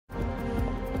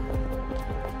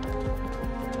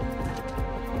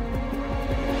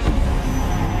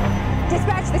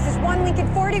This is 1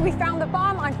 Lincoln 40. We found the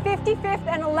bomb on 55th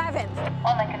and 11th.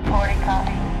 1 Lincoln 40,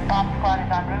 copy. Bomb squad is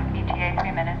en route. ETA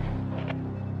 3 minutes.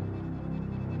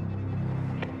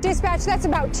 Dispatch, that's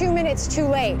about 2 minutes too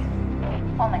late.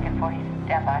 1 Lincoln 40,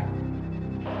 stand by.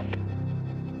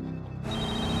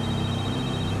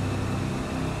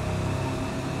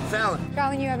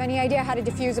 Fallon, you have any idea how to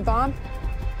defuse a bomb?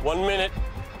 1 minute.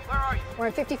 Where are you? We're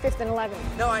on 55th and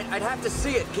 11th. No, I'd have to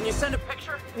see it. Can you send a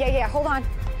picture? Yeah, hold on.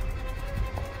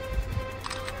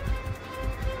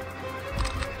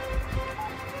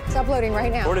 It's uploading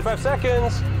right now. 45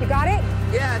 seconds. You got it?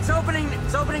 Yeah, it's opening.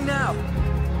 It's opening now.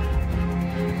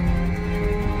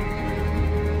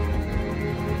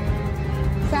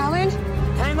 Fallon?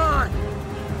 Hang on.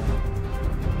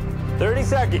 30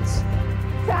 seconds.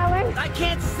 Fallon? I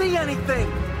can't see anything.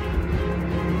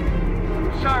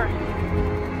 Sorry.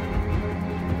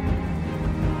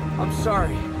 I'm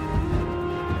sorry.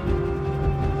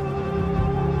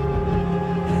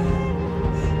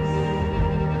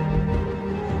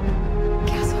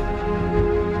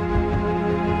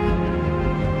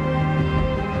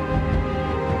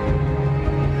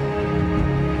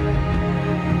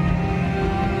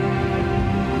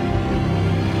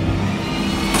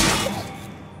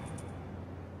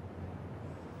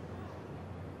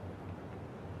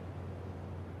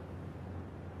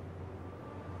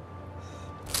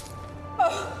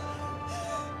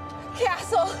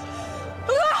 Castle!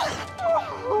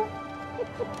 Oh.